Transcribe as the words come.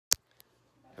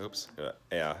Oops.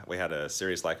 Yeah, we had a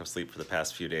serious lack of sleep for the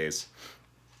past few days.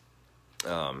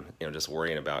 Just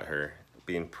worrying about her,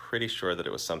 being pretty sure that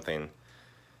it was something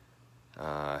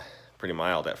pretty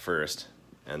mild at first,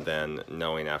 and then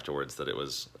knowing afterwards that it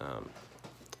was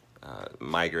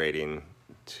migrating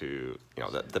to,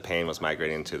 the pain was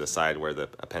migrating to the side where the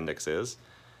appendix is,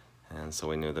 and so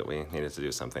we knew that we needed to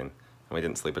do something, and we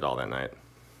didn't sleep at all that night.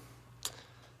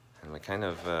 And we kind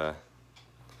of,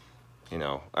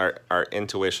 our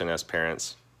intuition as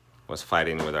parents was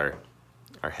fighting with our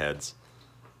heads,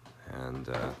 and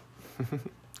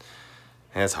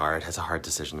and it's hard. It's a hard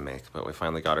decision to make, but we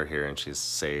finally got her here, and she's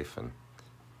safe and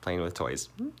playing with toys.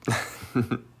 A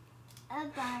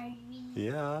Barbie.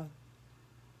 Yeah.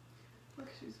 Look,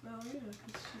 she's ballerina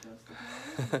because she does the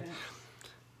ballerina dance.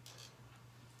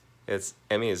 It's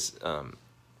Emmy's.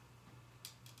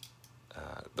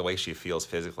 The way she feels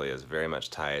physically is very much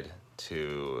tied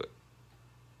to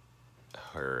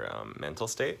her mental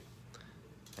state,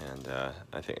 and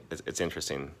I think it's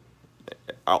interesting.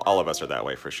 All of us are that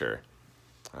way for sure.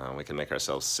 We can make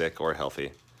ourselves sick or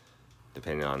healthy,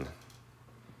 depending on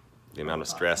the amount of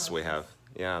stress we have.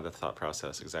 Yeah, the thought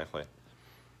process, exactly.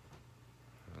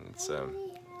 It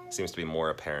seems to be more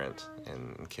apparent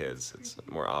in kids. It's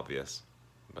more obvious,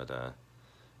 but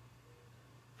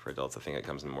for adults, I think it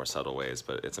comes in more subtle ways.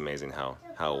 But it's amazing how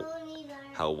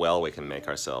well we can make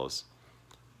ourselves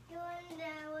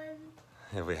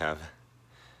if we have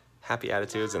happy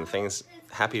attitudes and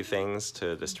happy things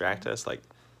to distract us. Like,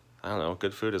 I don't know,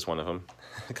 good food is one of them.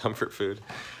 Comfort food,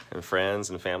 and friends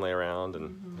and family around,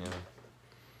 and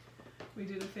We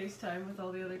did a FaceTime with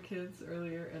all the other kids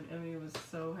earlier, and Emmy was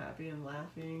so happy and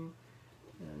laughing,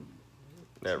 and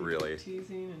that really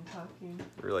teasing and talking.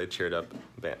 Really cheered up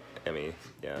Emmy,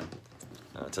 yeah,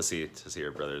 to see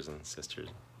her brothers and sisters,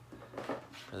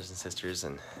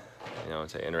 and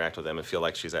to interact with them and feel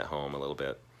like she's at home a little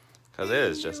bit, because it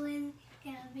is just. Everyone's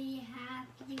gonna be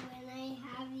happy when I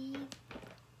have you.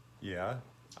 Yeah,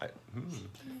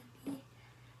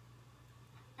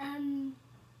 I'm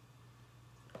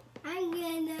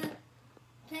gonna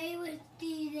play with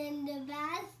these in the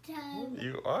bathtub.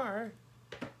 You are.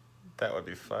 That would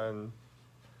be fun.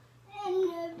 And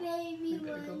the baby You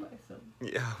better go one. buy some.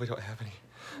 Yeah, we don't have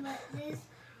any.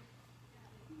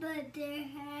 But their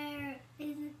hair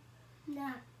is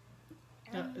not.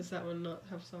 Does that one not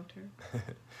have soft hair?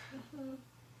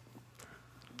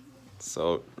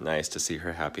 So nice to see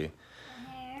her happy.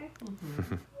 Hair.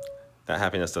 That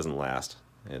happiness doesn't last.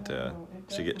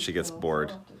 She gets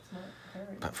bored.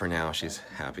 But for now, she's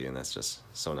happy, and that's just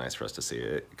so nice for us to see.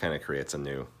 It kind of creates a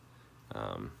new.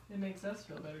 It makes us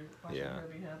feel better watching her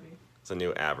be happy. It's a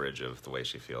new average of the way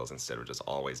she feels instead of just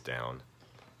always down.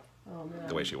 Oh man.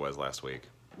 The way she was last week.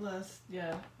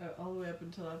 All the way up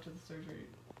until after the surgery.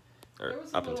 Or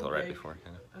up until right before,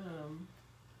 kind of.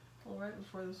 Well, right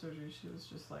before the surgery, she was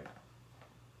just like.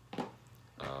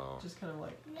 Oh. Just kind of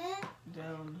like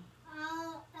down.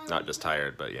 Not just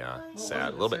tired, but yeah, Well,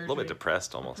 sad. A wasn't little bit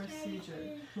depressed almost.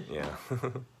 Procedure. Yeah.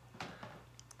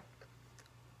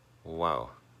 Wow.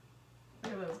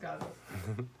 Look at those goggles.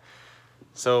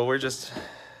 So we're just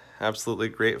absolutely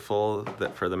grateful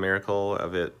for the miracle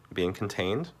of it being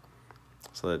contained,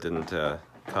 so that it didn't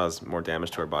cause more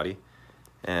damage to our body,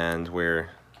 and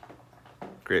we're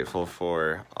grateful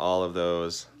for all of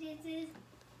those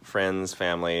friends,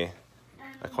 family,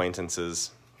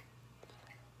 acquaintances.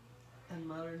 And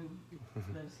modern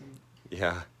medicine.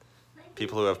 Yeah,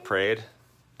 people who have prayed,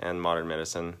 and modern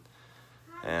medicine,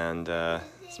 and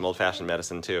some old-fashioned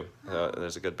medicine too.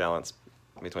 There's a good balance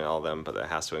between all of them, but it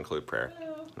has to include prayer,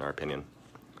 in our opinion.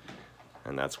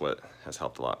 And that's what has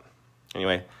helped a lot.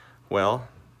 Anyway, well,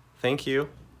 thank you.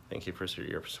 Thank you for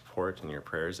your support and your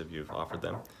prayers if you've offered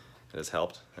them. It has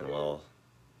helped, and we'll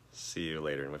see you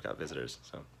later, and we've got visitors,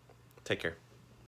 so take care.